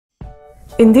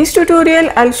In this tutorial,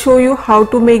 I'll show you how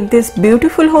to make this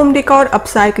beautiful home decor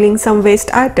upcycling some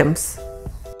waste items.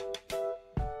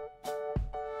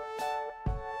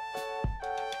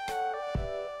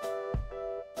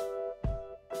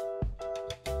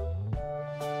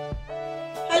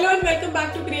 Hello and welcome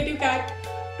back to CreativeCat.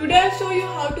 Today I'll show you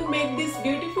how to make this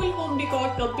beautiful home decor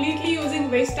completely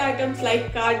using waste items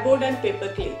like cardboard and paper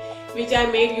clay, which I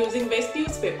made using waste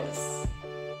newspapers.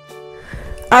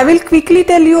 I will quickly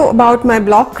tell you about my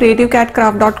blog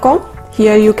creativecatcraft.com.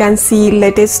 Here you can see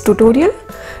latest tutorial,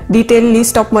 detailed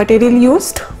list of material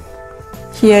used.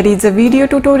 Here is a video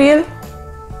tutorial.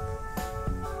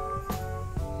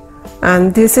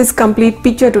 And this is complete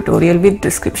picture tutorial with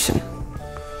description.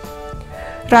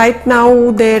 Right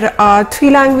now there are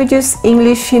 3 languages,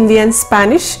 English, Hindi and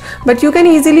Spanish, but you can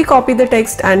easily copy the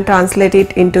text and translate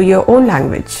it into your own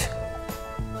language.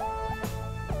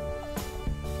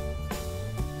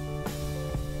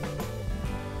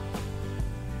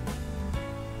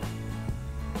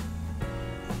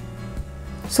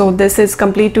 So this is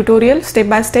complete tutorial step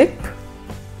by step.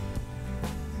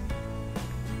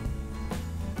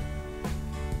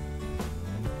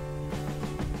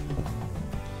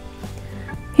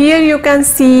 Here you can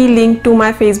see link to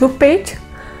my Facebook page.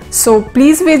 So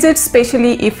please visit,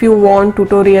 especially if you want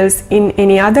tutorials in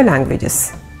any other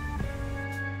languages.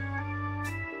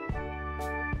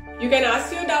 You can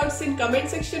ask your doubts in comment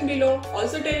section below.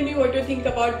 Also tell me what you think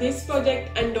about this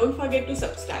project and don't forget to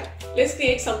subscribe. Let's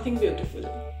create something beautiful.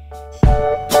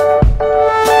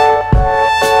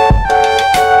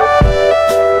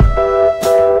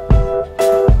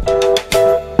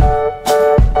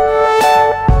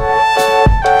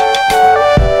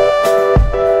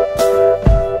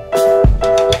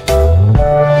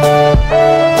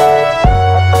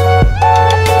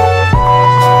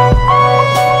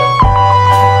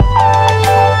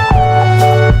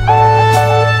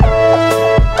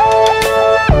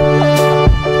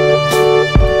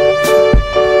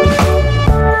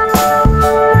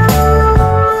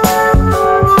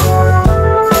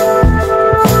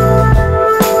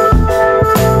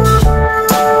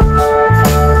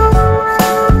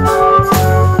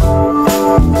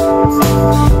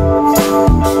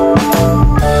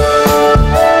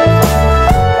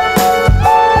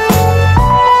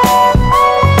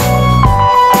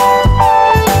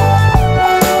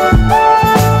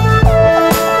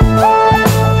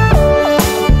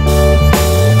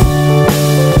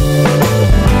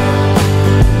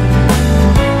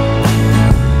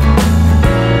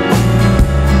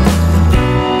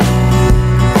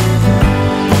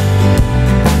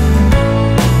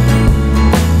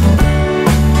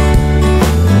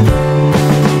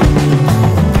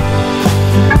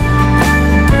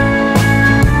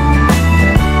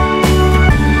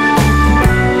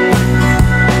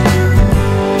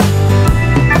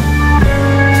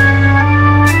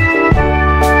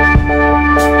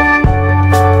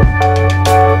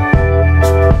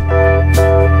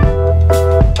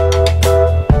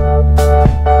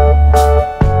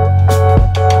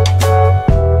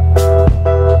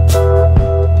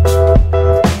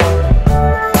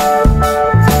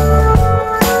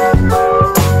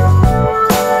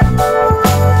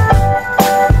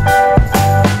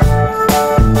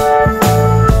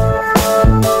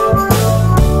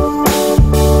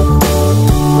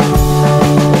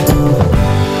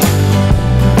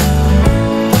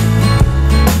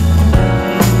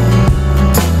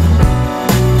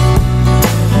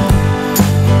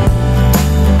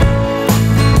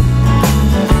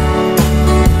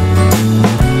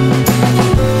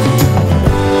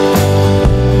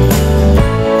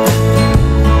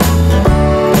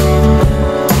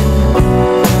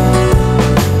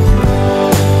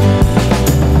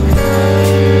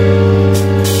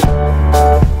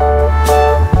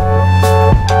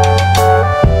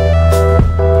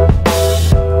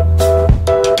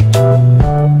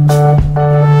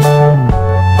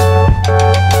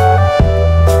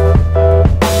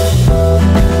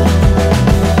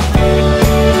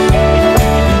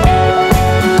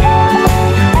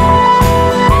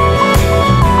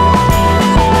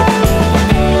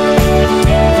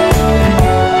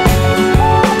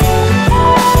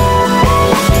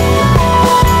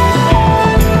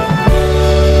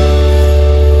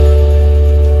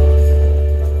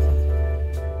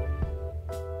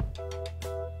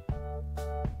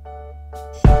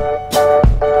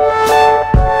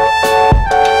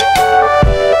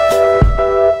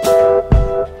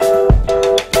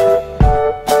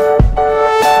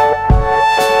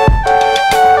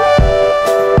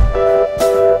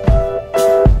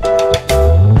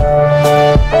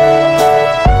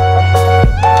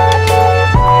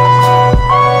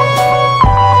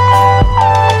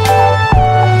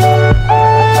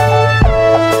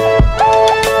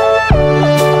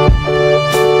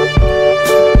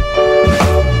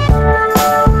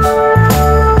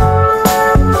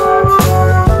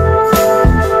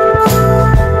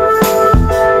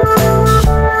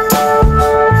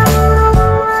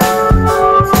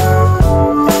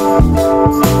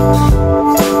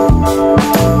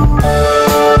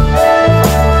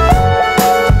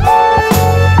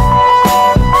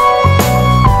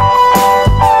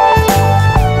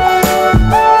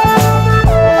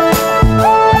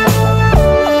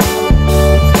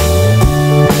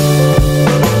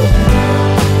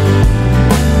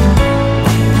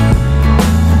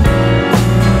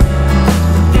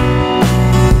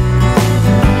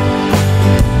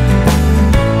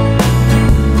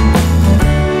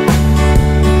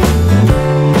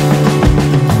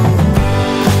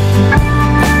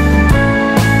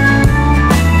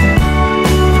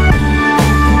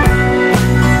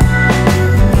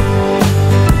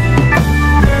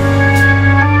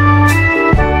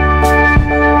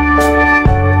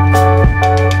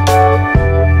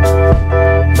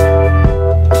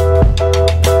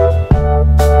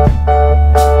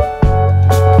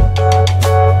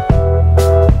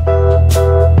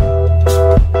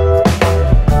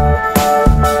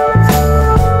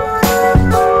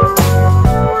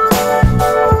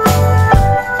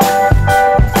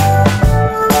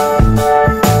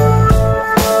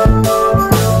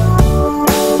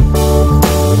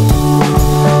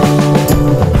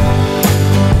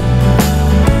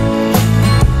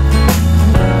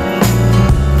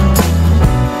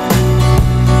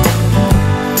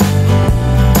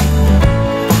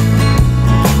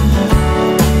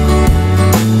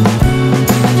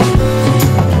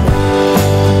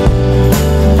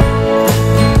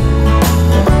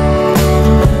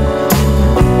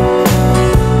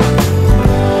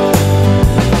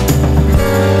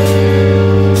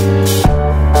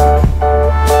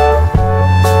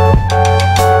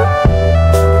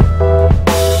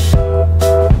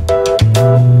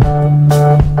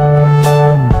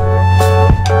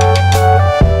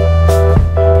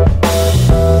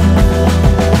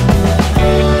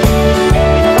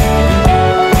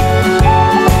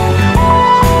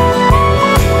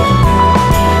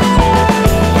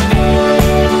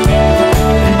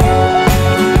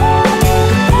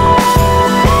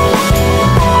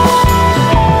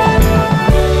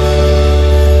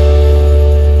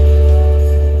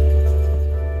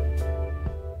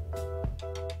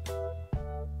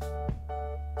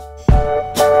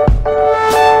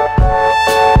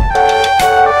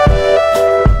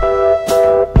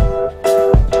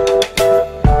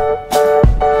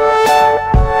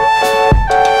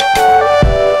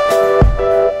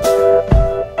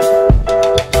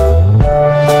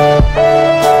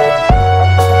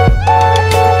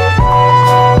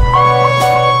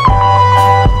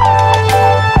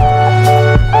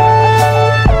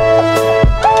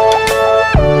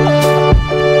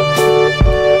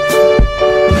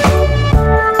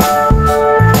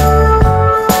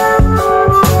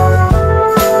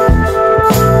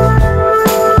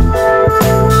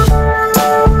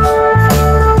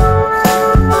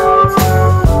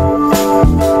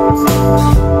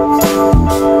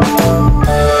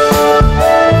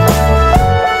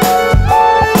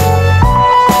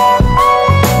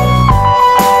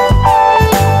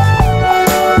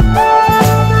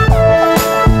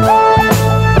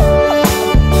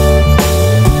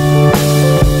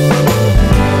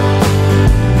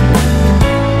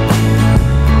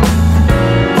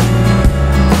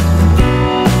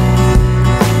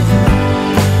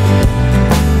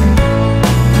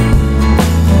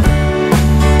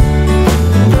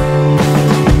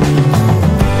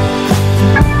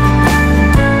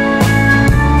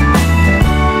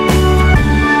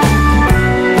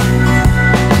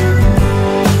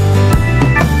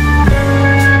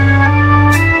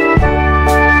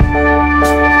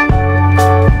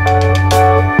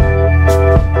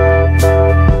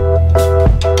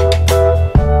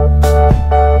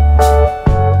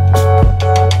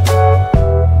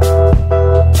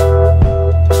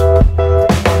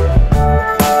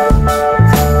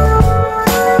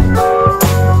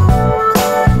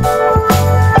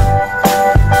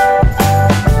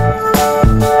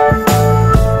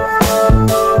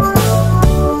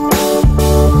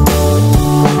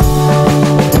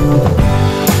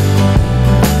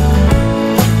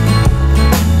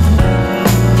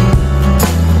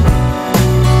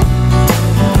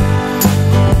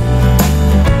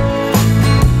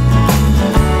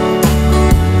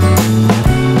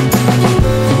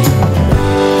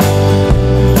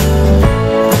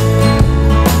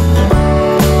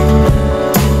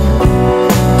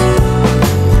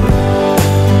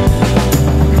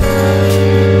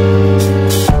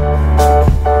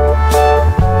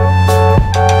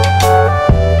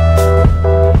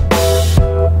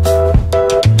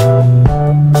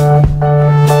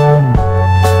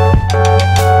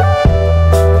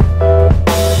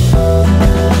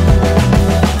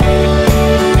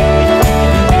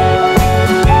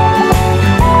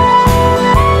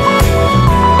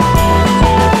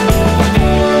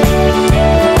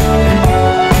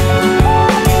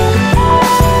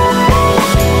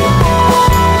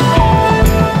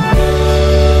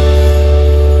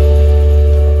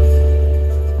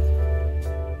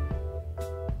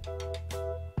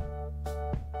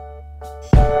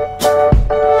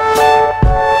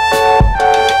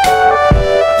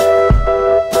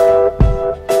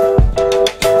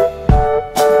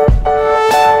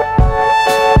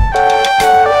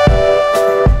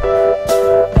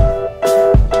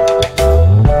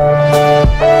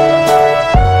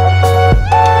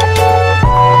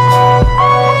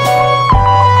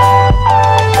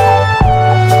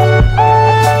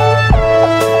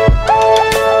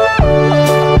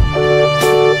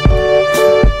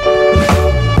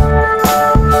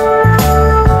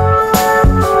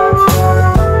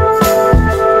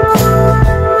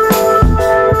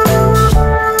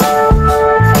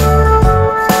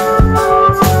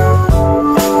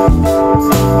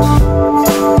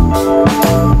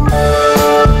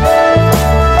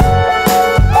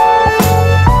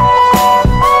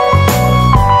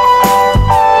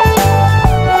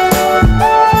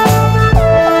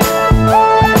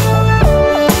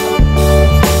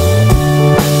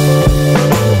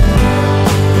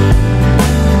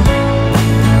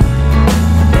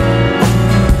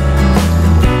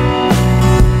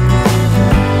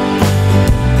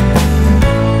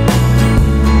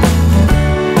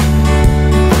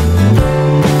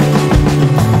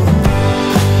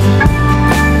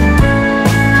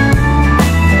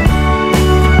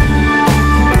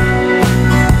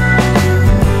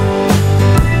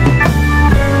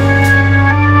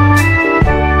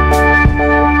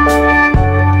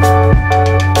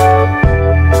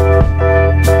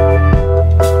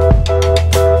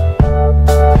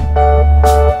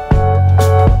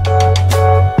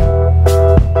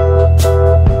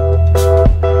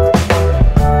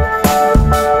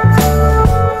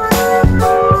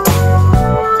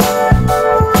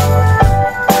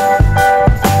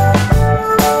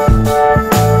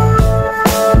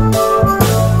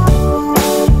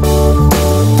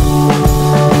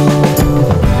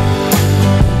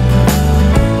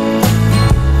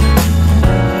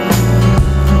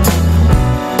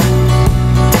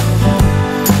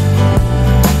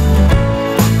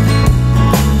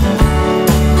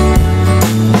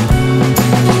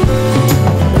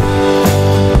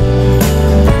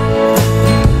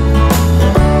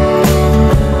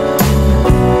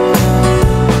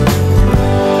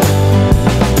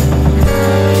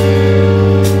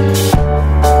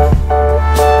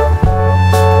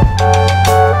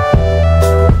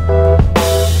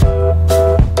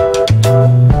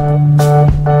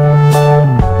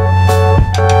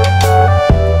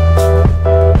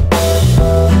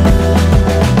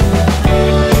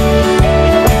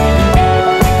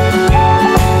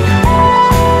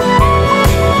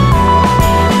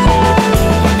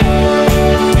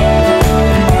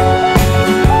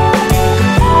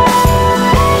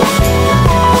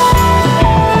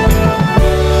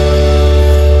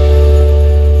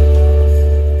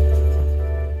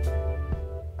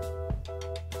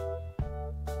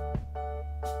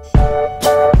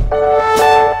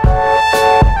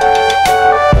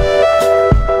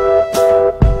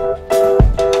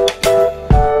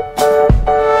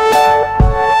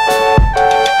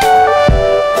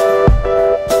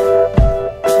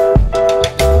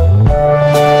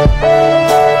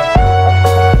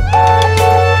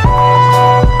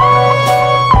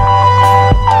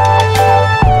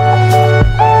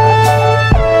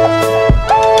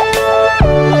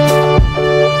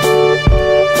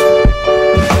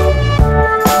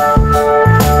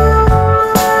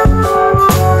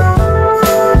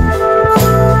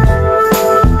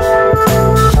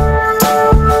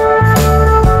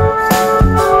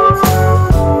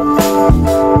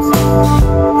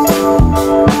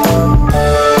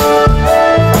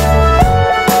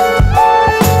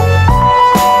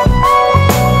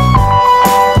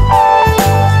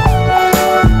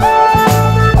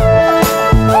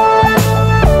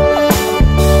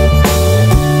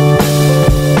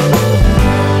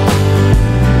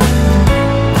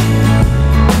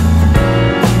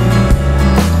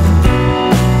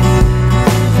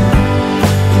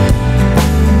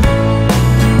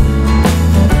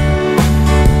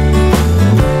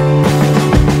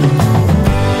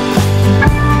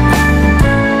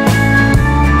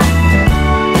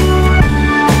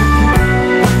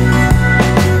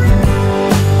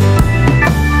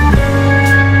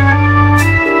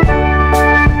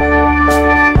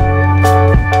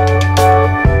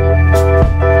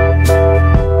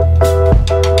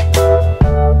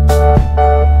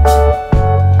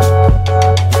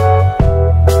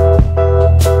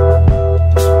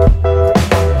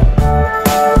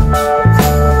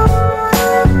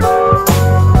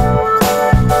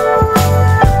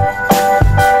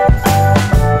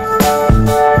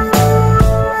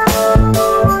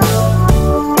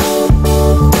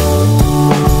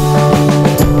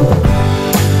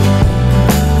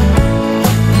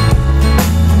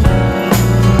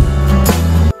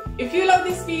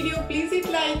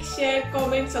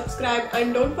 subscribe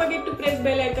and don't forget to press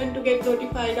bell icon to get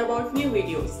notified about new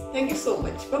videos. Thank you so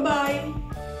much. Bye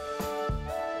bye.